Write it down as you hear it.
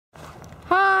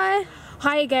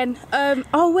Hi again.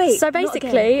 Oh wait. So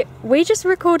basically, we just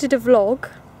recorded a vlog,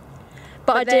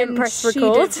 but I didn't press record. She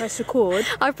didn't press record.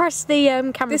 I pressed the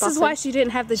camera button. This is why she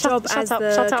didn't have the job as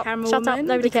the camera woman. Shut up,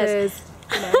 nobody cares.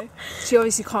 You know, she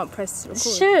obviously can't press record.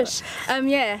 Shush. But,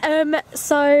 yeah.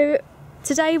 So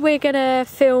today we're gonna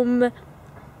film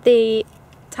the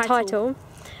title.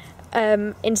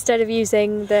 Instead of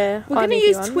using the We're gonna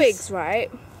use twigs,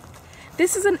 right?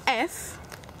 This is an F.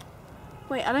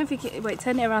 Wait, I don't think it. Wait,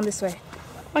 turn it around this way.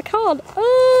 I can't.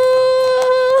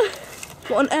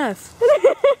 What on earth?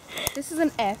 This is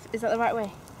an F. Is that the right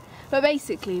way? But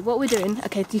basically, what we're doing.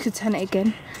 Okay, you could turn it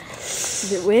again.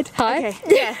 Is it weird? Hi. Okay.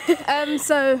 Yeah.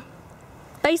 So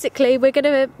basically, we're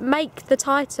gonna make the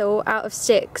title out of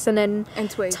sticks and then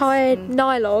twigs tie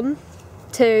nylon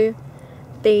to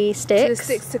the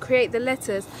sticks. To create the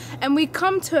letters. And we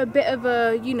come to a bit of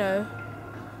a, you know,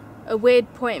 a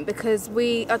weird point because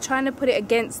we are trying to put it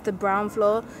against the brown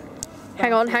floor.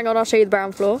 Hang on, I'll show you the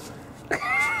brown floor.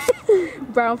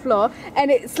 Brown floor. And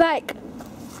it's like,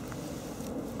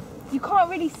 you can't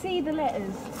really see the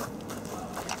letters.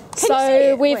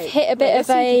 So we've hit a bit of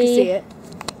a... You can see it.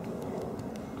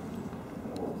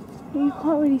 You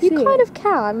can't really see it. You kind of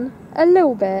can, a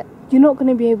little bit. You're not going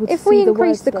to be able to see the words. If we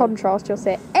increase the contrast, you'll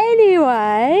see it.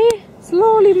 Anyway,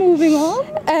 slowly moving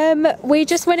on. We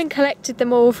just went and collected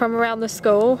them all from around the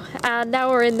school, and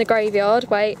now we're in the graveyard.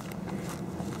 Wait.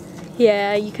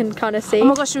 Yeah, you can kind of see. Oh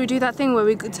my gosh, should we do that thing where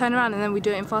we turn around and then we do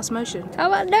it in fast motion?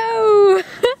 Oh no!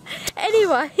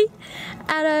 Anyway,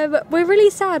 and we're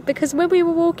really sad because when we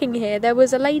were walking here, there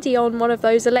was a lady on one of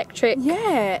those electric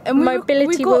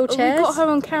mobility wheelchairs. We got her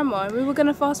on camera and we were going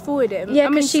to fast forward it. Yeah,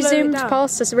 because she zoomed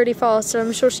past us really fast, so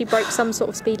I'm sure she broke some sort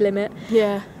of speed limit.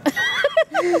 Yeah.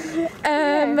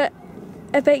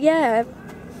 But yeah,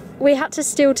 we had to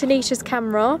steal Tanisha's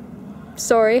camera.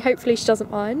 Sorry, hopefully she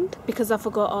doesn't mind. Because I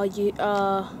forgot our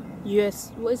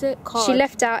US, what is it? Card. She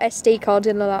left our SD card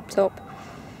in the laptop.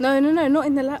 No, not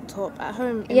in the laptop, at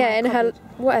home. In her,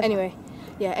 whatever. Anyway,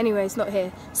 it's not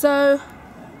here. So,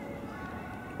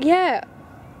 yeah.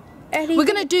 We're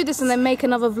going to do this and then make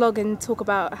another vlog and talk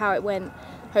about how it went,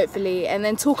 hopefully. And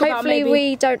then talk about maybe... Hopefully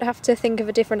we don't have to think of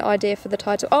a different idea for the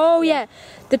title. Oh yeah,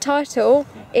 the title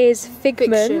is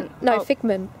Figment.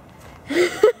 Figment.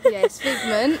 Yes,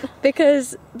 Figment.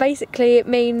 Because basically it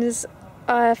means,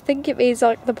 I think it means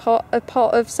like a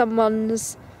part of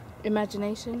someone's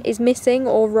imagination is missing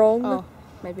or wrong. Oh,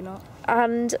 maybe not.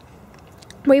 And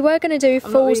we were going to do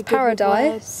Fool's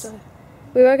Paradise.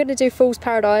 We were going to do Fool's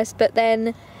Paradise, but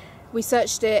then we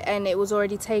searched it and it was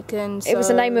already taken. So it was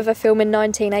the name of a film in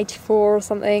 1984 or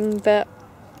something, but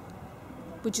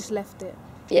we just left it.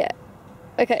 Yeah.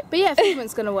 Okay. But yeah,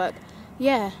 Figment's going to work.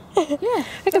 Yeah. Yeah.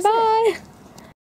 Okay, bye.